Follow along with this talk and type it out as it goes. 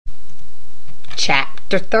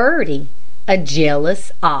Chapter 30. A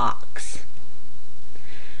Jealous Ox.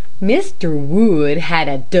 Mr. Wood had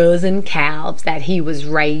a dozen calves that he was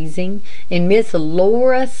raising, and Miss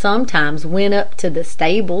Laura sometimes went up to the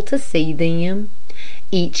stable to see them.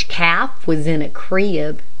 Each calf was in a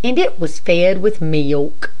crib, and it was fed with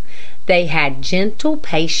milk. They had gentle,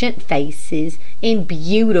 patient faces and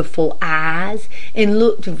beautiful eyes, and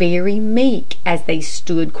looked very meek as they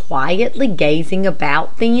stood quietly gazing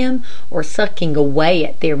about them or sucking away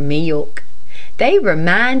at their milk. They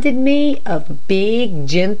reminded me of big,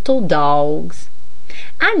 gentle dogs.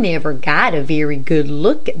 I never got a very good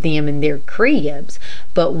look at them in their cribs,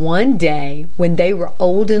 but one day, when they were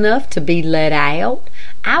old enough to be let out,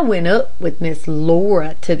 I went up with Miss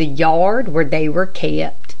Laura to the yard where they were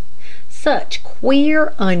kept. Such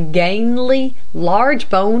queer, ungainly,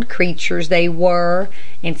 large-boned creatures they were,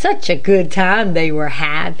 and such a good time they were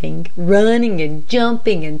having, running and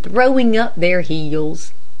jumping and throwing up their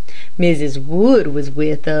heels. Mrs. Wood was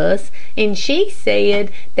with us, and she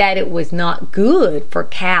said that it was not good for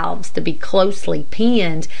calves to be closely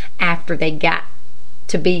penned after they got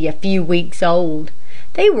to be a few weeks old.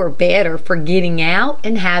 They were better for getting out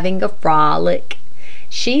and having a frolic.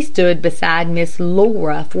 She stood beside Miss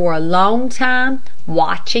Laura for a long time,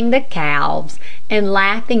 watching the calves and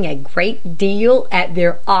laughing a great deal at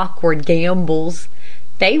their awkward gambols.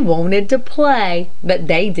 They wanted to play, but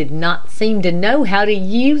they did not seem to know how to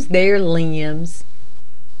use their limbs.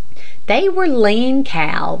 They were lean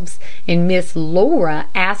calves, and Miss Laura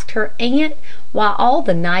asked her aunt why all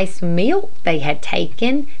the nice milk they had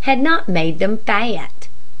taken had not made them fat.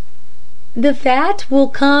 "The fat will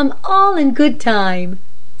come all in good time,"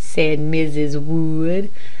 said Mrs. Wood.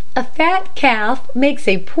 "A fat calf makes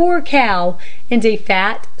a poor cow, and a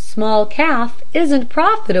fat, small calf isn't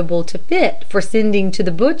profitable to fit for sending to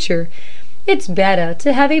the butcher. It's better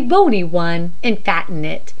to have a bony one and fatten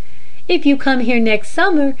it. If you come here next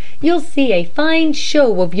summer, you'll see a fine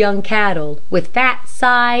show of young cattle, with fat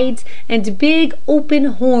sides and big open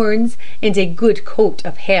horns and a good coat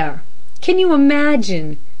of hair. Can you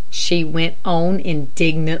imagine," she went on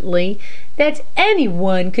indignantly, "that any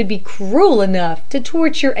one could be cruel enough to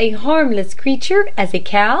torture a harmless creature as a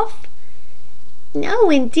calf?" "No,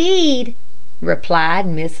 indeed," replied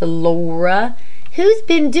Miss Laura. "Who's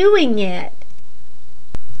been doing it?"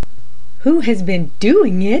 "Who has been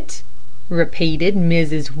doing it?" repeated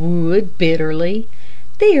Mrs. Wood bitterly.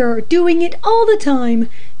 "They are doing it all the time.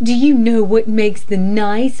 Do you know what makes the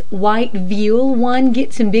nice white veal one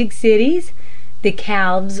gets in big cities? The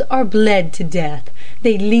calves are bled to death.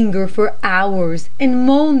 They linger for hours and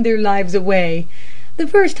moan their lives away. The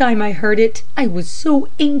first time I heard it, I was so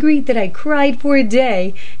angry that I cried for a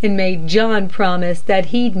day, and made John promise that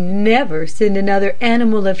he'd never send another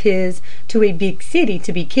animal of his to a big city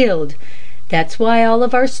to be killed. That's why all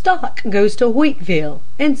of our stock goes to Hoytville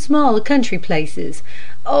and small country places.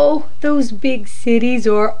 Oh, those big cities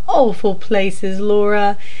are awful places,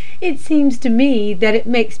 Laura. It seems to me that it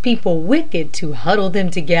makes people wicked to huddle them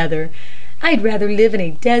together. I'd rather live in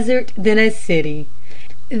a desert than a city.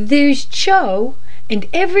 There's Cho, and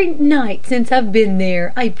every night since I've been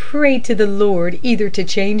there, I pray to the Lord either to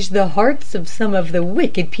change the hearts of some of the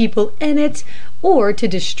wicked people in it, or to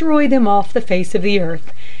destroy them off the face of the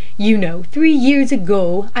earth. You know, 3 years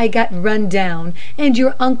ago I got run down, and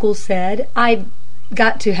your uncle said I'd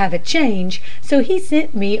got to have a change, so he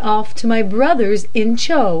sent me off to my brother's in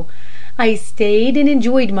Cho. I stayed and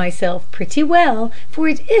enjoyed myself pretty well, for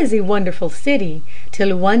it is a wonderful city,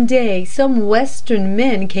 till one day some Western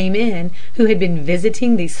men came in who had been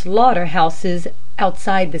visiting the slaughterhouses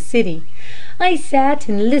outside the city. I sat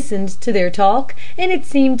and listened to their talk, and it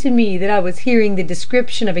seemed to me that I was hearing the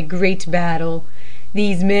description of a great battle.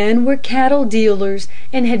 These men were cattle dealers,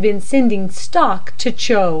 and had been sending stock to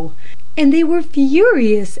Cho, and they were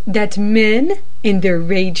furious that men, in their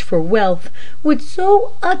rage for wealth, would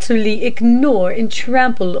so utterly ignore and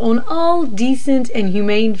trample on all decent and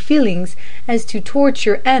humane feelings as to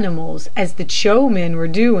torture animals as the Cho men were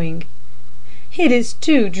doing. It is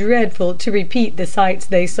too dreadful to repeat the sights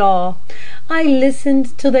they saw. I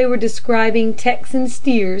listened till they were describing Texan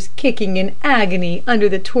steers kicking in agony under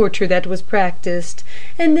the torture that was practiced,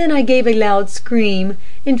 and then I gave a loud scream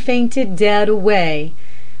and fainted dead away.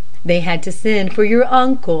 They had to send for your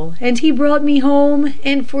uncle, and he brought me home,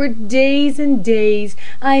 and for days and days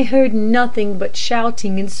I heard nothing but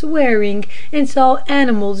shouting and swearing, and saw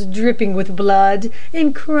animals dripping with blood,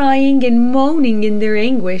 and crying and moaning in their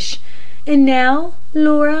anguish. And now,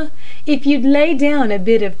 Laura, if you'd lay down a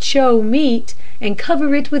bit of Cho meat and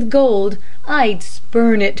cover it with gold, I'd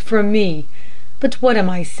spurn it from me. But what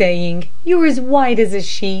am I saying? You're as white as a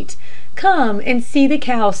sheet. Come and see the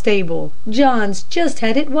cow stable. John's just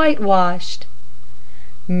had it whitewashed."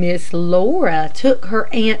 Miss Laura took her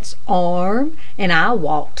aunt's arm, and I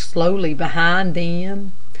walked slowly behind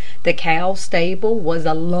them. The cow stable was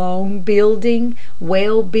a long building,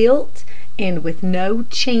 well built, and with no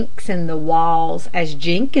chinks in the walls as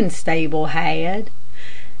Jenkins's stable had.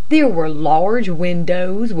 There were large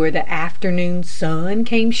windows where the afternoon sun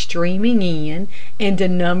came streaming in, and a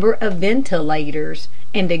number of ventilators,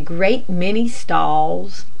 and a great many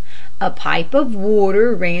stalls. A pipe of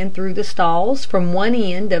water ran through the stalls from one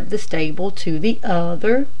end of the stable to the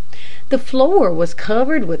other. The floor was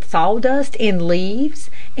covered with sawdust and leaves,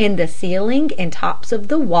 and the ceiling and tops of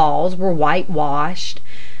the walls were whitewashed.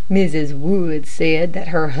 Mrs. Wood said that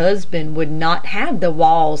her husband would not have the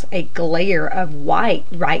walls a glare of white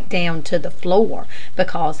right down to the floor,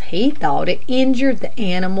 because he thought it injured the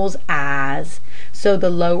animals' eyes. So the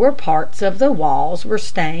lower parts of the walls were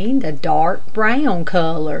stained a dark brown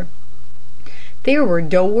color. There were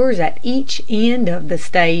doors at each end of the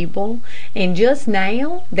stable, and just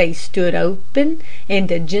now they stood open,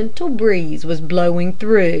 and a gentle breeze was blowing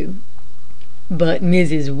through. But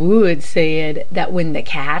Mrs. Wood said that when the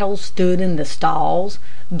cattle stood in the stalls,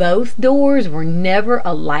 both doors were never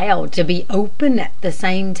allowed to be open at the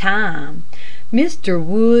same time. Mr.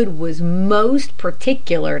 Wood was most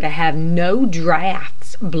particular to have no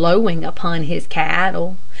drafts blowing upon his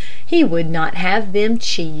cattle. He would not have them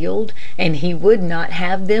chilled, and he would not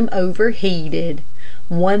have them overheated.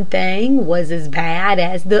 One thing was as bad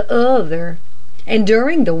as the other. And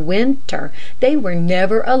during the winter they were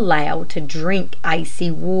never allowed to drink icy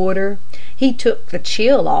water. He took the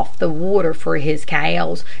chill off the water for his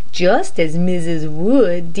cows, just as Mrs.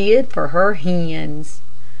 Wood did for her hens.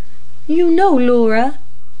 "You know, Laura,"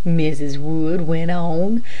 Mrs. Wood went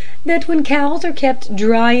on, "that when cows are kept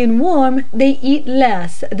dry and warm, they eat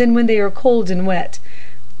less than when they are cold and wet.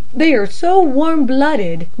 They are so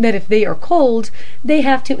warm-blooded that if they are cold, they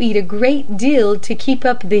have to eat a great deal to keep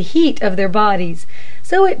up the heat of their bodies,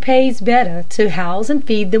 so it pays better to house and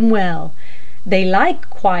feed them well. They like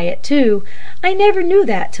quiet, too. I never knew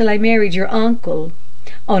that till I married your uncle.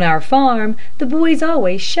 On our farm, the boys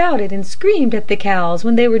always shouted and screamed at the cows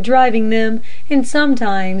when they were driving them, and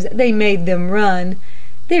sometimes they made them run.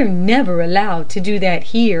 They're never allowed to do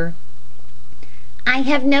that here." "I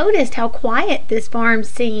have noticed how quiet this farm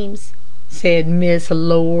seems," said Miss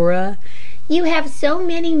Laura. "You have so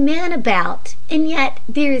many men about, and yet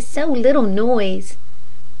there is so little noise."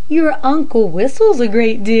 "Your uncle whistles a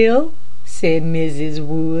great deal," said Mrs.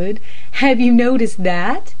 Wood. "Have you noticed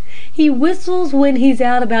that? He whistles when he's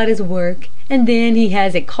out about his work, and then he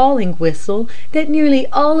has a calling whistle that nearly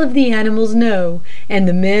all of the animals know, and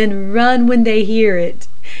the men run when they hear it.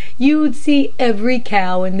 You'd see every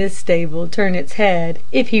cow in this stable turn its head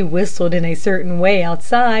if he whistled in a certain way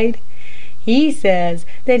outside. He says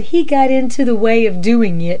that he got into the way of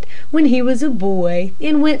doing it when he was a boy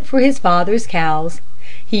and went for his father's cows.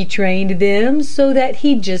 He trained them so that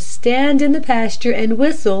he'd just stand in the pasture and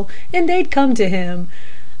whistle, and they'd come to him.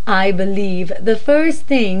 I believe the first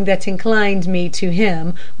thing that inclined me to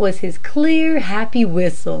him was his clear, happy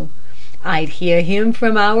whistle. I'd hear him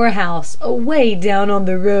from our house away down on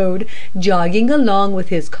the road, jogging along with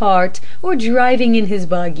his cart or driving in his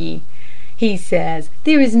buggy. He says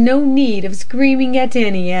there is no need of screaming at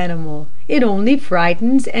any animal. It only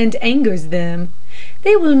frightens and angers them.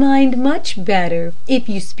 They will mind much better if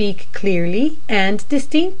you speak clearly and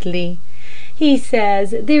distinctly. He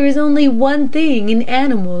says there is only one thing an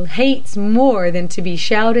animal hates more than to be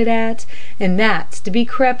shouted at, and that's to be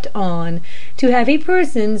crept on, to have a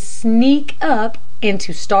person sneak up and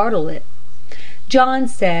to startle it. John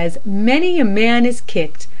says many a man is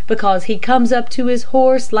kicked because he comes up to his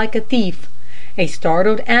horse like a thief. A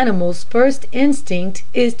startled animal's first instinct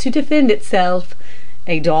is to defend itself.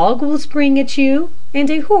 A dog will spring at you, and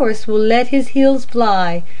a horse will let his heels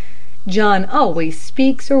fly. John always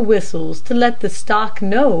speaks or whistles to let the stock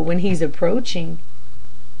know when he's approaching."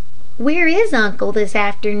 "Where is Uncle this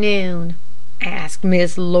afternoon?" asked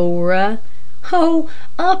Miss Laura. "Oh,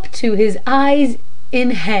 up to his eyes in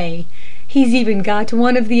hay. He's even got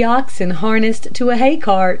one of the oxen harnessed to a hay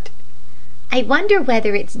cart." "I wonder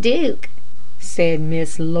whether it's Duke," said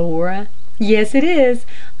Miss Laura. "Yes, it is.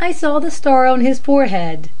 I saw the star on his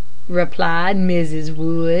forehead," replied Mrs.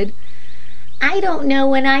 Wood. "I don't know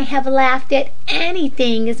when I have laughed at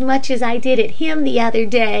anything as much as I did at him the other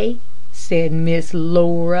day," said Miss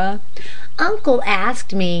Laura. "Uncle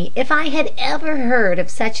asked me if I had ever heard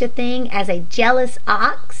of such a thing as a jealous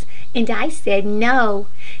ox, and I said no.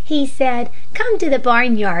 He said, 'Come to the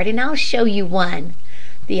barnyard and I'll show you one.'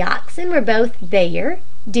 The oxen were both there,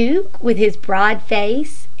 Duke, with his broad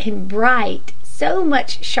face, and Bright, so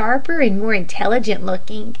much sharper and more intelligent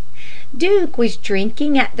looking. Duke was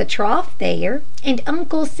drinking at the trough there, and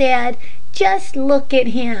Uncle said, "Just look at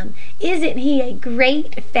him. Isn't he a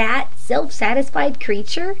great, fat, self-satisfied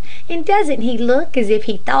creature? And doesn't he look as if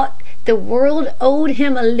he thought the world owed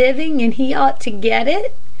him a living and he ought to get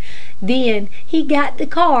it?" Then he got the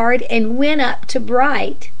card and went up to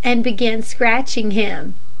Bright and began scratching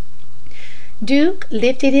him. Duke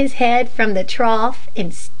lifted his head from the trough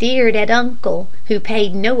and stared at Uncle, who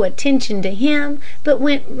paid no attention to him, but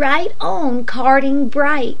went right on carding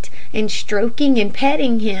Bright and stroking and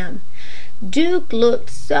petting him. Duke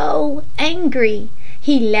looked so angry.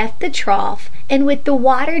 He left the trough, and with the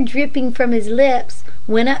water dripping from his lips,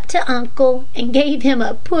 went up to Uncle and gave him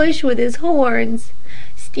a push with his horns.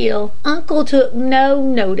 Still Uncle took no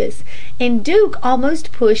notice, and Duke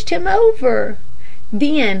almost pushed him over.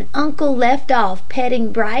 Then Uncle left off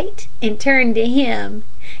petting Bright and turned to him.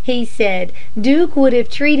 He said Duke would have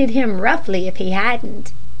treated him roughly if he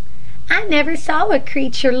hadn't. I never saw a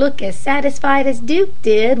creature look as satisfied as Duke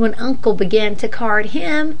did when Uncle began to card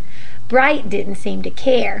him. Bright didn't seem to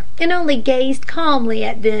care, and only gazed calmly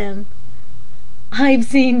at them. "I've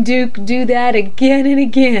seen Duke do that again and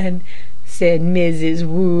again," said Mrs.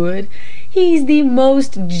 Wood. "He's the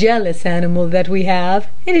most jealous animal that we have,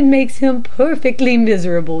 and it makes him perfectly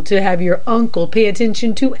miserable to have your uncle pay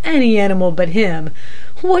attention to any animal but him.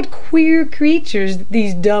 What queer creatures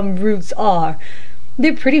these dumb brutes are!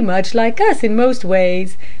 They're pretty much like us in most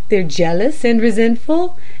ways. They're jealous and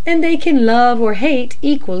resentful, and they can love or hate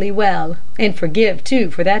equally well, and forgive too,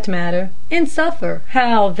 for that matter, and suffer.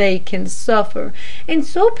 How they can suffer, and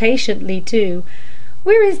so patiently too!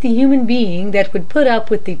 Where is the human being that would put up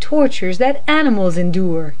with the tortures that animals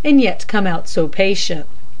endure, and yet come out so patient?"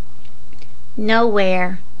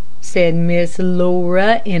 "Nowhere," said Miss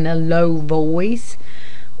Laura in a low voice.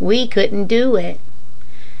 "We couldn't do it."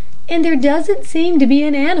 "And there doesn't seem to be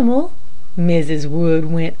an animal," Mrs.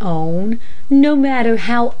 Wood went on, "no matter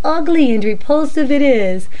how ugly and repulsive it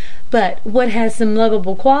is, but what has some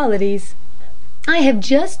lovable qualities. I have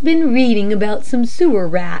just been reading about some sewer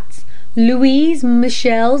rats. Louise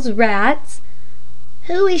Michel's rats."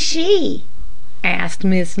 "Who is she?" asked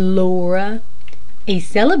Miss Laura. "A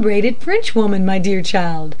celebrated Frenchwoman, my dear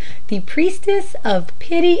child, the priestess of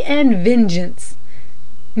pity and vengeance,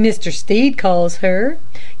 Mr. Stead calls her.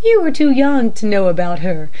 You were too young to know about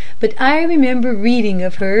her, but I remember reading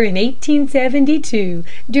of her in 1872,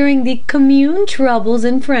 during the Commune troubles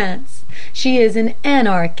in France. She is an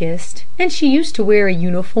anarchist, and she used to wear a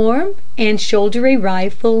uniform, and shoulder a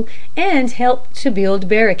rifle, and help to build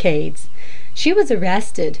barricades. She was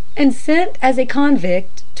arrested and sent as a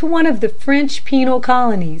convict to one of the French penal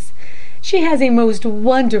colonies. She has a most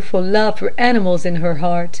wonderful love for animals in her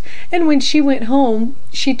heart, and when she went home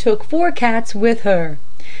she took 4 cats with her.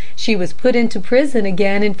 She was put into prison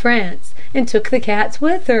again in France, and took the cats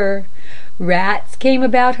with her. Rats came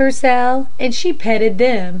about her cell, and she petted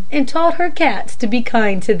them, and taught her cats to be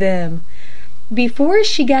kind to them. Before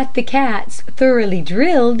she got the cats thoroughly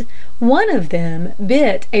drilled, one of them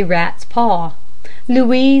bit a rat's paw.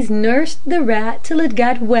 Louise nursed the rat till it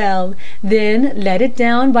got well, then let it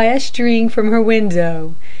down by a string from her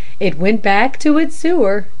window. It went back to its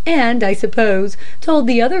sewer, and, I suppose, told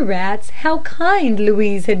the other rats how kind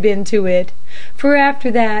Louise had been to it, for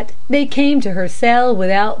after that they came to her cell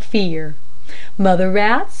without fear. Mother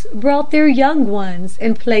rats brought their young ones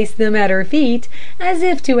and placed them at her feet, as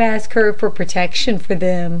if to ask her for protection for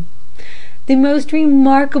them. The most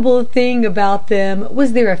remarkable thing about them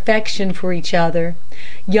was their affection for each other.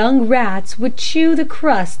 Young rats would chew the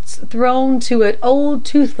crusts thrown to an old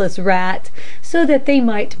toothless rat, so that they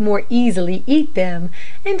might more easily eat them,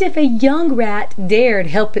 and if a young rat dared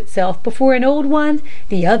help itself before an old one,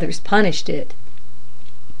 the others punished it.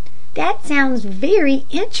 "That sounds very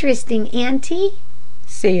interesting, Auntie,"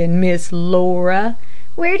 said Miss Laura.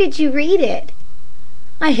 "Where did you read it?"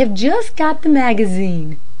 "I have just got the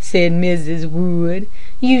magazine," said Mrs. Wood.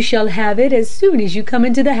 "You shall have it as soon as you come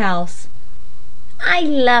into the house." "I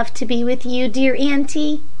love to be with you, dear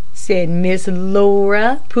Auntie," said Miss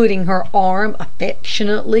Laura, putting her arm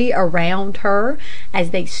affectionately around her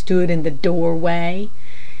as they stood in the doorway,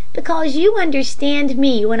 "because you understand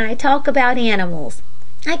me when I talk about animals.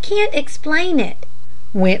 I can't explain it,"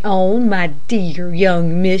 went on my dear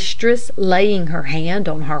young mistress, laying her hand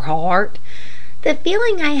on her heart. "The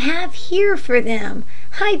feeling I have here for them.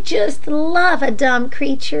 I just love a dumb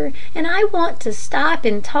creature, and I want to stop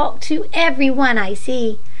and talk to every one I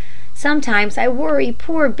see. Sometimes I worry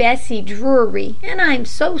poor Bessie Drury, and I'm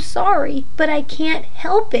so sorry, but I can't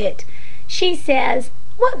help it. She says,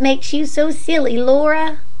 What makes you so silly,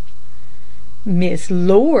 Laura?" Miss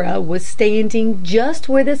Laura was standing just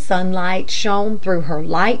where the sunlight shone through her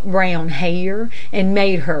light brown hair and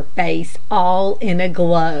made her face all in a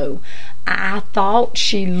glow. I thought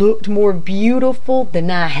she looked more beautiful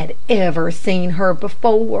than I had ever seen her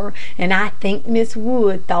before, and I think Miss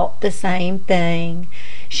Wood thought the same thing.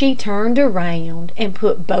 She turned around and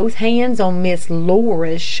put both hands on Miss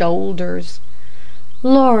Laura's shoulders.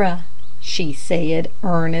 "Laura," she said,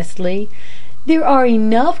 earnestly, "there are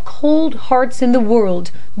enough cold hearts in the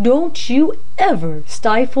world. Don't you ever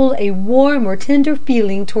stifle a warm or tender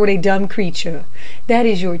feeling toward a dumb creature. That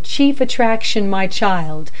is your chief attraction, my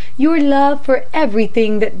child, your love for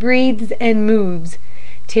everything that breathes and moves.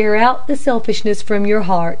 Tear out the selfishness from your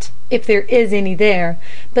heart, if there is any there,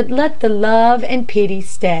 but let the love and pity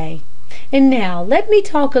stay. And now let me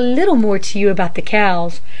talk a little more to you about the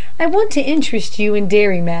cows. I want to interest you in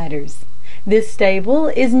dairy matters. This stable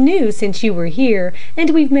is new since you were here, and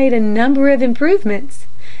we've made a number of improvements.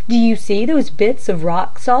 Do you see those bits of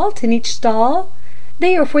rock salt in each stall?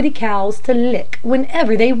 They are for the cows to lick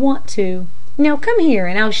whenever they want to. Now come here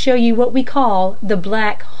and I'll show you what we call the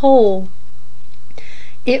black hole."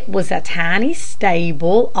 It was a tiny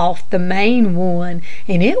stable off the main one,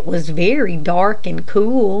 and it was very dark and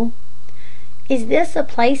cool. "Is this a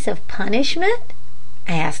place of punishment?"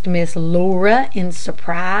 asked Miss Laura in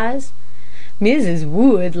surprise. Mrs.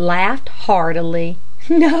 Wood laughed heartily.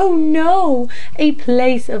 "No, no, a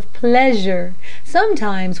place of pleasure.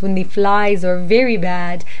 Sometimes when the flies are very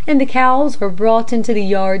bad, and the cows are brought into the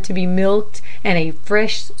yard to be milked, and a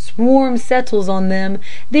fresh swarm settles on them,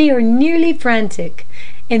 they are nearly frantic,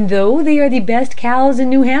 and though they are the best cows in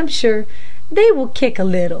New Hampshire, they will kick a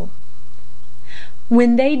little.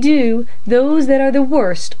 When they do, those that are the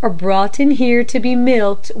worst are brought in here to be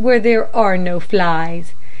milked where there are no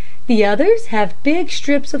flies. The others have big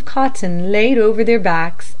strips of cotton laid over their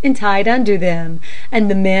backs and tied under them, and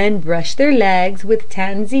the men brush their legs with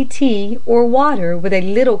tansy tea or water with a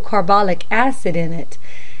little carbolic acid in it.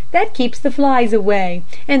 That keeps the flies away,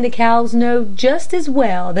 and the cows know just as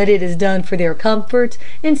well that it is done for their comfort,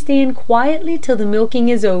 and stand quietly till the milking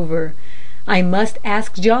is over. I must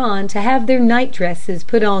ask John to have their night dresses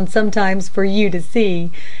put on sometimes for you to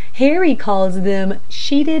see. Harry calls them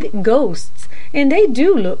sheeted ghosts, and they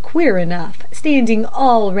do look queer enough, standing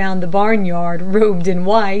all round the barnyard, robed in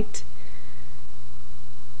white."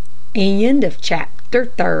 End of chapter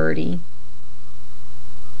 30.